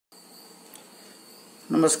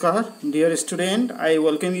Namaskar, dear student. I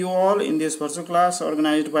welcome you all in this virtual class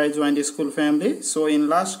organized by Joint School Family. So in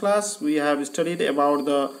last class we have studied about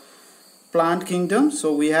the plant kingdom.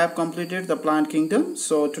 So we have completed the plant kingdom.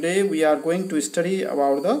 So today we are going to study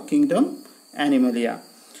about the kingdom Animalia.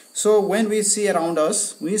 So when we see around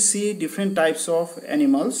us, we see different types of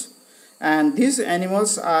animals, and these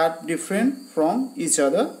animals are different from each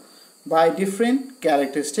other by different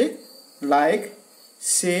characteristics like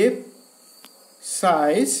shape,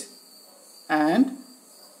 size and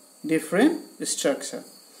different structure.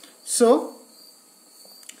 So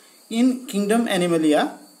in kingdom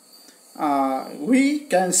Animalia we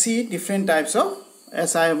can see different types of,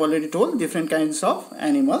 as I have already told, different kinds of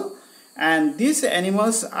animal, and these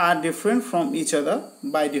animals are different from each other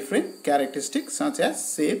by different characteristics such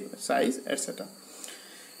as shape, size, etc.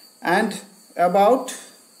 And about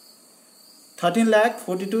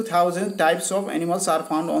 13,42,000 types of animals are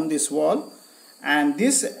found on this world, and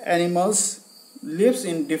these animals lives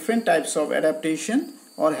in different types of adaptation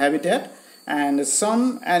or habitat, and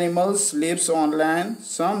some animals lives on land,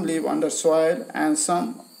 some live under soil, and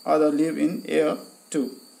some other live in air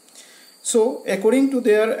too. So according to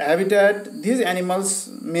their habitat, these animals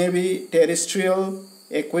may be terrestrial,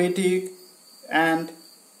 aquatic and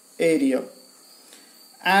aerial,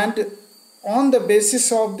 and on the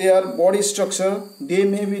basis of their body structure they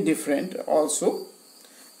may be different also,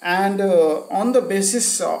 and on the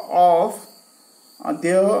basis of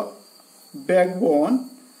their backbone,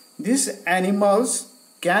 these animals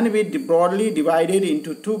can be broadly divided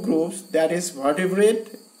into two groups, that is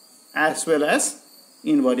vertebrate as well as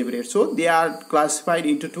invertebrate. So they are classified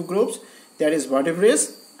into two groups, that is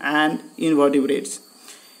vertebrates and invertebrates.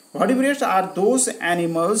 Vertebrates are those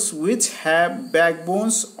animals which have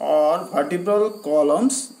backbones or vertebral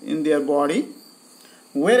columns in their body,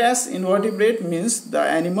 whereas invertebrate means the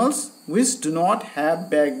animals which do not have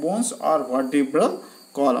backbones or vertebral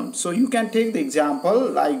columns. So you can take the example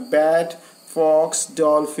like bat, fox,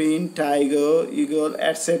 dolphin, tiger, eagle,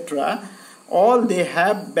 etc. All they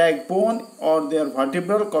have backbone or their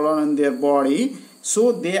vertebral column in their body,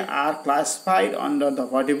 so they are classified under the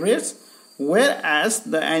vertebrates, whereas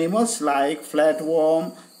the animals like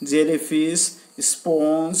flatworm, jellyfish,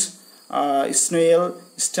 sponge, snail,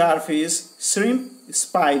 starfish, shrimp,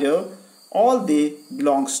 spider, all they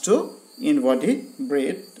belongs to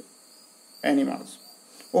invertebrate animals.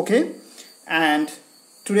 Okay, and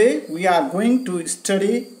today we are going to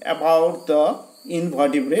study about the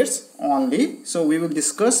invertebrates only. So we will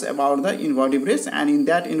discuss about the invertebrates, and in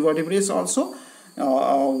that invertebrates also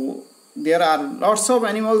there are lots of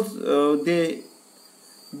animals they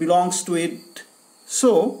belongs to it.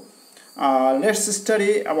 So let's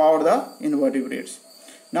study about the invertebrates.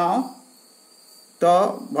 Now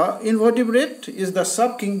the invertebrate is the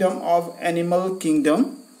subkingdom of animal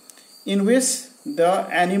kingdom in which the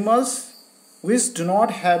animals which do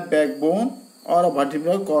not have backbone or a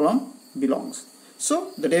vertebral column belongs.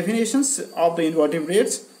 So the definitions of the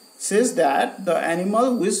invertebrates says that the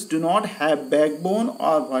animal which do not have backbone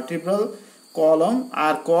or vertebral column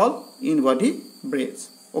are called invertebrates.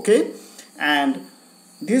 Okay, and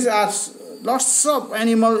these are lots of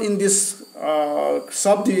animal in this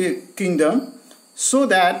sub-kingdom, so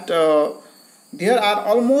that there are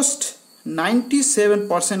almost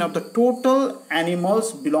 97% of the total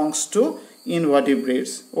animals belongs to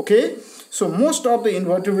invertebrates. Okay, so most of the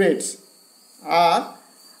invertebrates are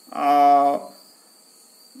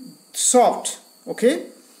soft, okay,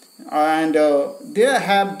 and they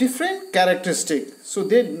have different characteristics. So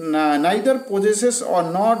they neither possesses or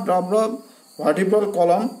not develop vertebral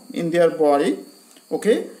column in their body.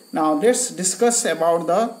 Okay, now let's discuss about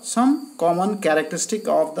the some common characteristic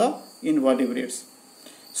of the invertebrates.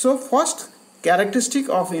 So first characteristic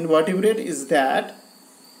of invertebrate is that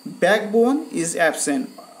backbone is absent.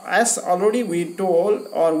 As already we told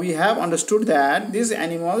or we have understood that these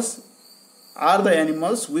animals are the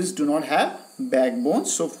animals which do not have backbone.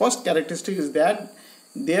 So first characteristic is that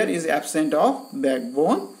there is absent of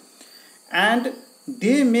backbone, and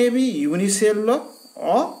they may be unicellular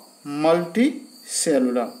or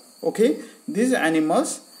multicellular. Okay, these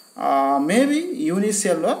animals may be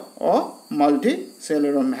unicellular or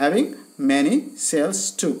multicellular, having many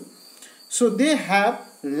cells too. So they have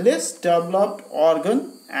less developed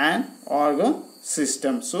organ and organ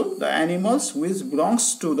system. So the animals which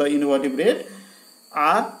belongs to the invertebrate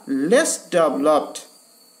are less developed,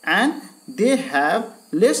 and they have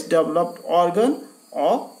less developed organ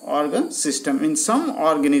or organ system. In some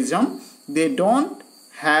organism they don't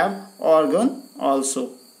have organ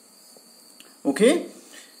also. Okay,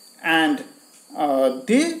 and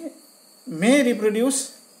they may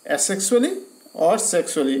reproduce asexually or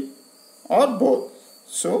sexually or both.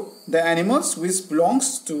 So the animals which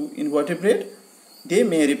belongs to invertebrate, they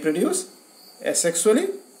may reproduce asexually,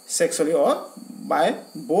 sexually or by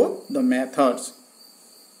both the methods.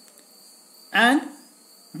 And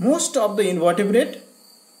most of the invertebrate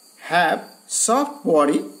have soft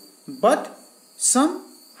body, but some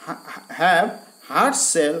have hard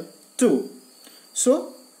shell too.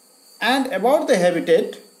 So, and about the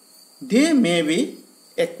habitat, they may be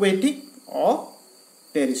aquatic or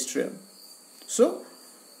terrestrial. So,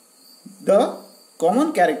 the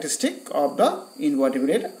common characteristic of the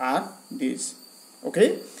invertebrate are these.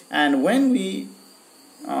 Okay, and when we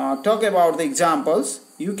talk about the examples,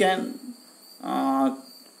 you can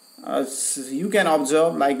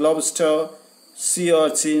observe like lobster, sea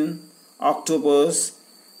urchin, octopus,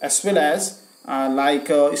 as well as like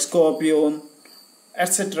scorpion,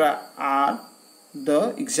 etc. are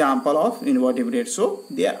the example of invertebrate. So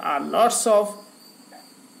there are lots of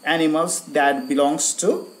animals that belongs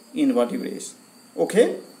to invertebrates.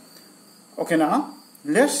 Okay, now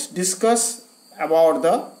let's discuss about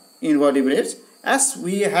the invertebrates. As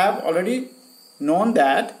we have already known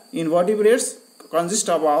that invertebrates consist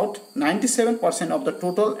about 97% of the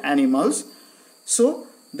total animals. So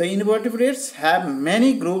the invertebrates have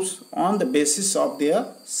many groups on the basis of their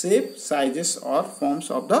shape, sizes or forms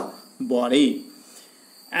of the body,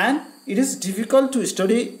 and it is difficult to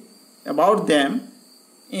study about them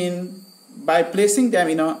by placing them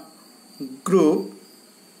in a group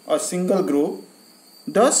or single group.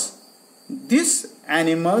 Thus these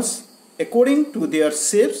animals, according to their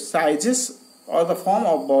shape, sizes or the form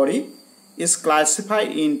of body, is classified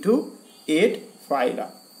into 8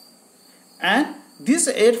 phyla. And these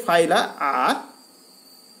 8 phyla are: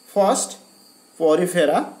 first,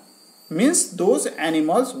 porifera, means those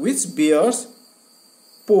animals which bears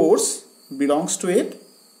pores, belongs to it.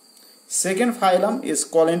 Second phylum is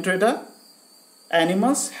colentrata,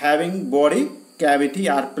 animals having body cavity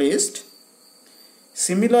are placed.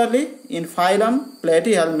 Similarly, in phylum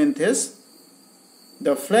Platyhelminthes,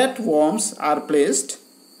 the flatworms are placed.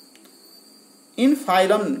 In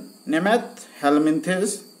phylum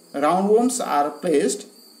Nemathelminthes, roundworms are placed.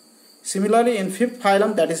 Similarly, in fifth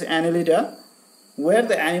phylum, that is Annelida, where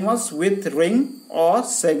the animals with ring or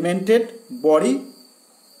segmented body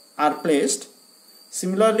are placed.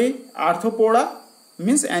 Similarly, Arthropoda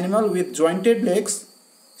means animal with jointed legs.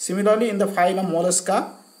 Similarly, in the phylum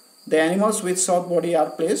Mollusca, the animals with short body are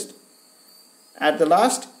placed. At the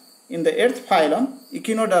last, in the 8th phylum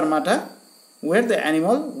Echinodermata, where the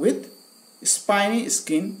animal with spiny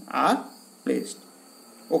skin are placed.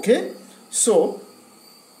 Okay, so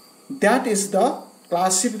that is the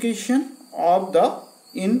classification of the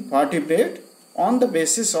invertebrate on the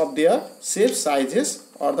basis of their shape, sizes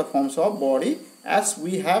or the forms of body. As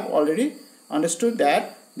we have already understood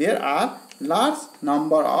that there are large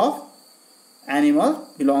number of animal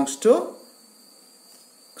belongs to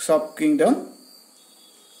subkingdom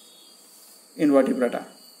invertebrata.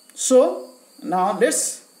 So now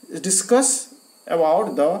let's discuss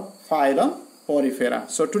about the phylum Porifera.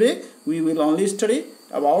 So today we will only study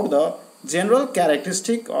about the general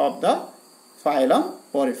characteristic of the phylum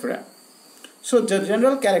Porifera. So the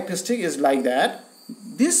general characteristic is like that: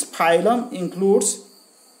 this phylum includes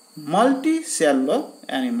multicellular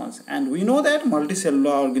animals, and we know that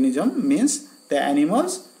multicellular organism means the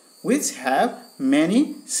animals which have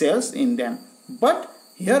many cells in them. But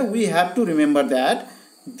here we have to remember that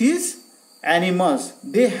these animals,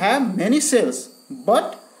 they have many cells,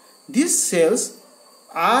 but these cells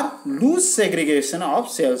are loose segregation of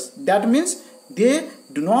cells. That means they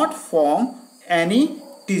do not form any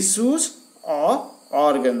tissues or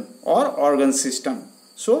organ system.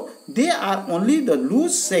 So they are only the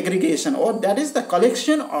loose segregation, or that is the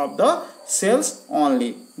collection of the cells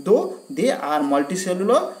only. Though they are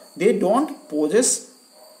multicellular, they don't possess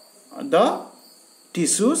the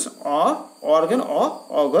tissues or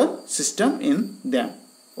organ system in them.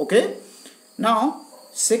 Okay, now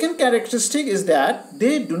second characteristic is that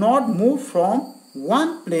they do not move from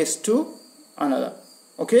one place to another.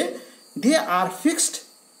 Okay, they are fixed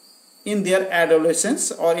in their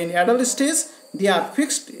adolescence, or in adult stage they are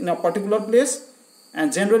fixed in a particular place,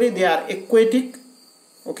 and generally they are aquatic.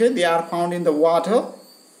 Okay, they are found in the water,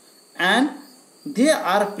 and they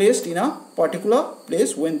are placed in a particular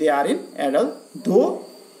place when they are in adult, though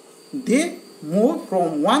they move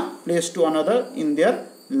from one place to another in their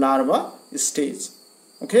larva stage.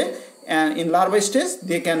 Okay, and in larva stage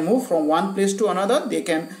they can move from one place to another, they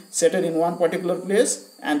can settle in one particular place,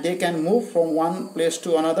 and they can move from one place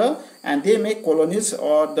to another, and they make colonies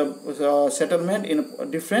or the settlement in a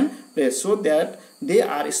different place, so that they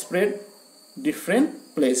are spread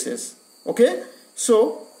different places. Okay,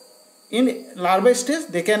 so in larva stage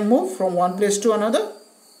they can move from one place to another,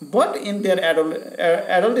 but in their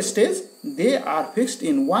adult stage they are fixed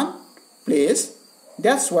in one place.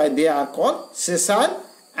 That's why they are called sessile,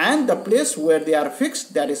 and the place where they are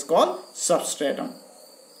fixed, that is called substratum.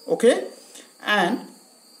 Okay, and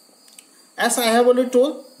as I have already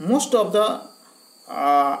told, most of the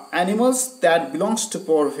animals that belongs to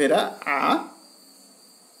Porifera are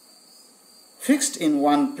fixed in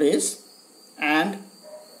one place, and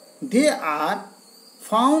they are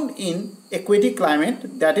found in aquatic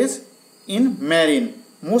climate, that is in marine.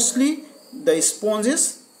 Mostly the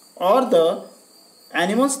sponges or the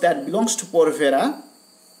animals that belongs to Porifera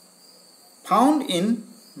found in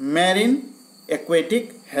marine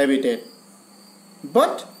aquatic habitat.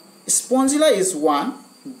 But Spongilla is one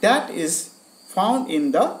that is found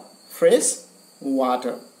in the fresh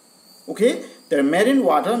water. Okay, the marine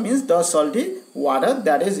water means the salty water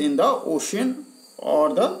that is in the ocean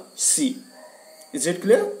or the sea. Is it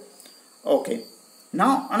clear? Okay.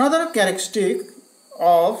 Now another characteristic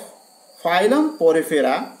of phylum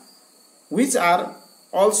Porifera, which are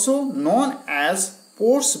also known as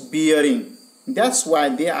pores bearing. That's why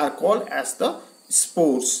they are called as the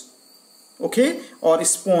spores. Okay, or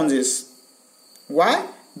sponges. Why?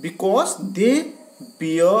 Because they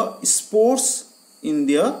bear spores in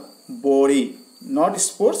their body. Not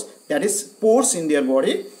spores, that is pores in their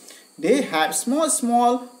body. They have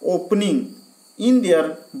small opening in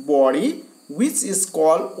their body, which is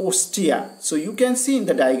called ostia. So you can see in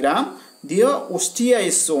the diagram, their ostia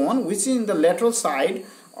is shown, which is in the lateral side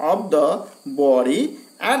of the body.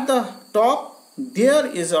 At the top there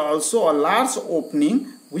is also a large opening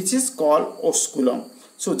which is called osculum.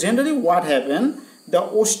 So generally what happens, the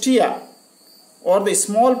ostia or the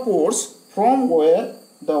small pores from where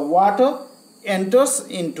the water enters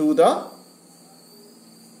into the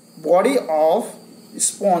body of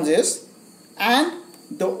sponges, and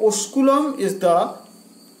the osculum is the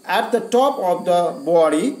at the top of the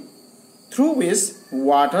body through which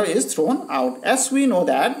water is thrown out. As we know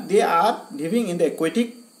that they are living in the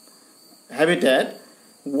aquatic habitat,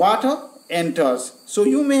 water enters. So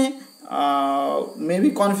you may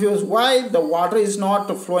be confused why the water is not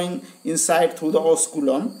flowing inside through the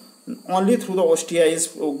osculum, only through the ostia is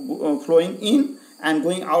flowing in and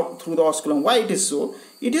going out through the osculum. Why it is so?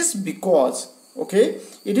 It is because, okay,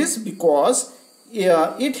 it is because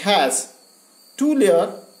it has two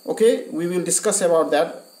layers. Okay, we will discuss about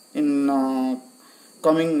that in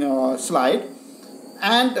coming slide.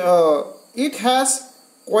 And it has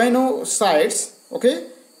choanocytes. Okay,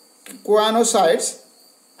 choanocytes,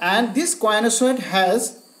 and this choanocyte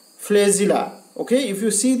has flagella. Okay, if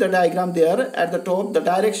you see the diagram there at the top, the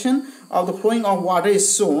direction of the flowing of water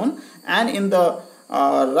is shown, and in the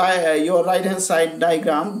your right hand side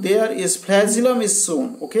diagram there is flagellum is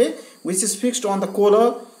shown. Okay, which is fixed on the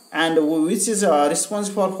collar and which is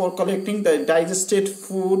responsible for collecting the digested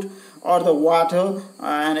food or the water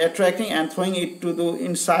and attracting and throwing it to the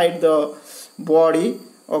inside the body.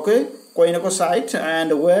 Okay, choanocyte,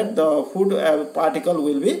 and where the food particle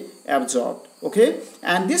will be absorbed. Okay,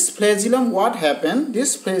 and this flagellum, what happened,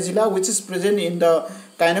 this flagella which is present in the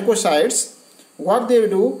choanocytes, what they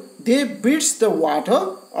do, they beats the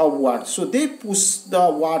water upward. So they push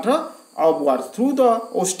the water upward through the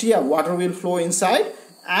ostia, water will flow inside,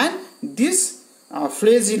 and this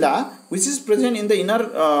flagella which is present in the inner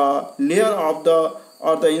layer of the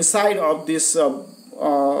or the inside of this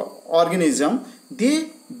organism,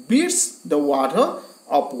 they beats the water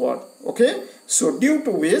upward. Okay, so due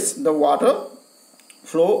to which the water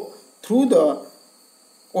flow through the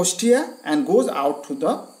ostia and goes out to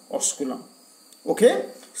the osculum. Okay,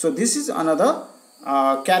 so this is another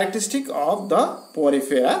characteristic of the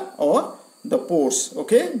Porifera or the pores.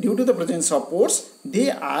 Okay, due to the presence of pores, they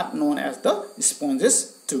are known as the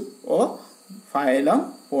sponges too, or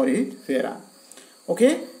phylum Porifera.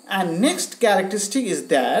 Okay, and next characteristic is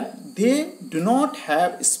that they do not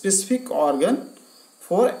have specific organ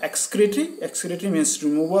for excretory. Excretory means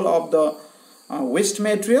removal of the waste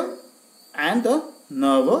material and the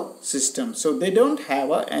nervous system. So they don't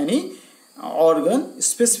have any organ,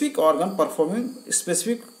 specific organ performing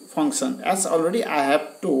specific function. As already I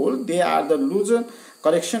have told, they are the loose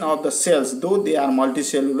collection of the cells. Though they are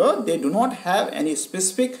multicellular, they do not have any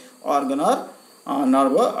specific organ or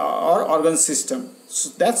nerve or organ system. So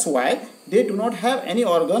that's why they do not have any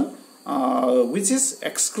organ which is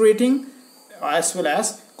excreting as well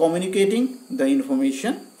as communicating the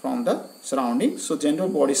information from the surroundings. So general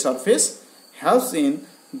body surface helps in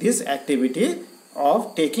this activity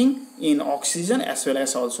of taking in oxygen as well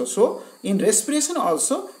as also. So in respiration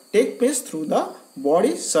also take place through the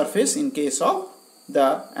body surface in case of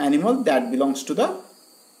the animal that belongs to the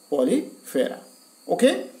porifera.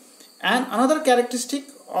 Okay, and another characteristic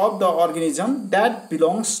of the organism that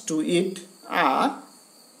belongs to it are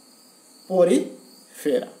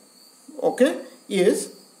porifera, okay,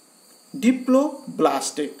 is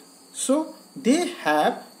diploblastic. So they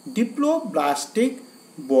have diploblastic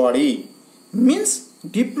body. Means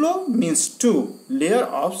diplo means two layer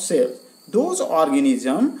of cells. Those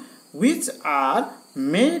organisms which are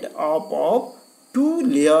made up of two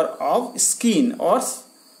layer of skin or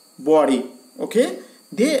body, okay,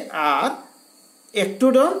 they are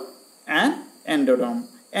ectoderm and endoderm.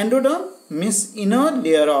 Endoderm means inner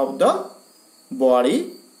layer of the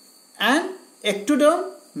body and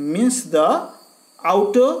ectoderm means the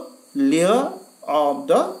outer layer of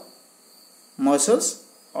the muscles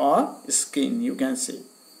or skin, you can say,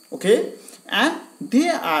 okay, and they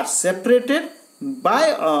are separated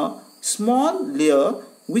by a small layer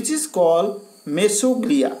which is called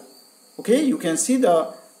mesoglia. Okay, you can see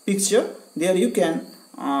the picture there, you can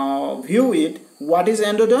view it. What is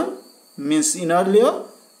endoderm? Means inner layer,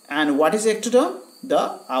 and what is ectoderm?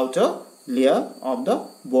 The outer layer of the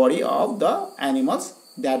body of the animals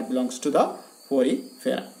that belongs to the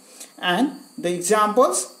porifera. And the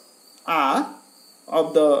examples are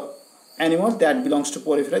of the animals that belongs to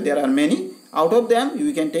porifera. There are many. Out of them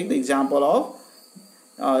you can take the example of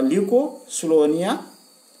Leucosulonia,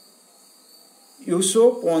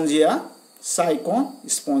 Eusopongia, Sycon,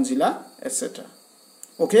 Spongilla, etc.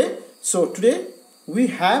 Okay, so today we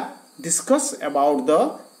have discussed about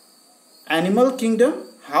the animal kingdom,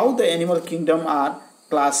 how the animal kingdom are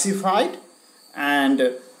classified,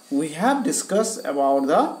 and we have discussed about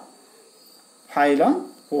the phylum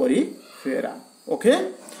porifera.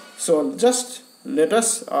 Okay, so just let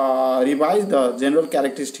us revise the general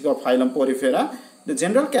characteristic of phylum porifera. The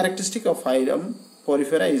general characteristic of phylum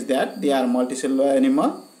porifera is that they are multicellular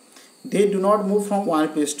animal. They do not move from one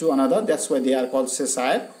place to another. That's why they are called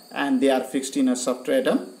sessile, and they are fixed in a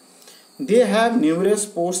substratum. They have numerous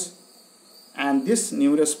pores, and these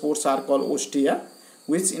numerous pores are called ostia,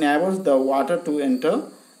 which enables the water to enter,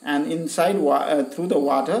 and inside through the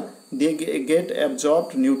water they get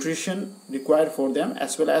absorbed nutrition required for them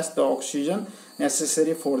as well as the oxygen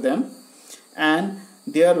necessary for them. And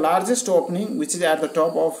their largest opening, which is at the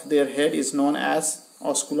top of their head, is known as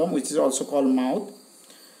osculum, which is also called mouth.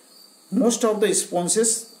 Most of the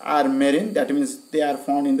sponges are marine, that means they are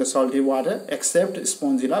found in the salty water, except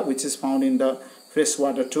Spongilla, which is found in the fresh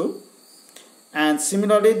water too. And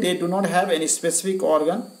similarly, they do not have any specific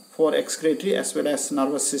organ for excretory as well as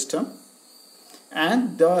nervous system.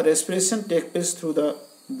 And the respiration takes place through the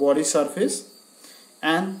body surface,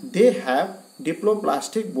 and they have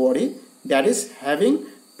diploblastic body, that is having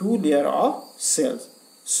two layer of cells.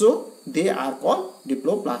 So they are called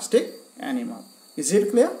diploblastic animal. Is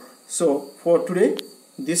it clear? So for today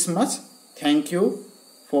this much. Thank you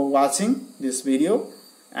for watching this video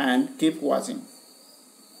and keep watching.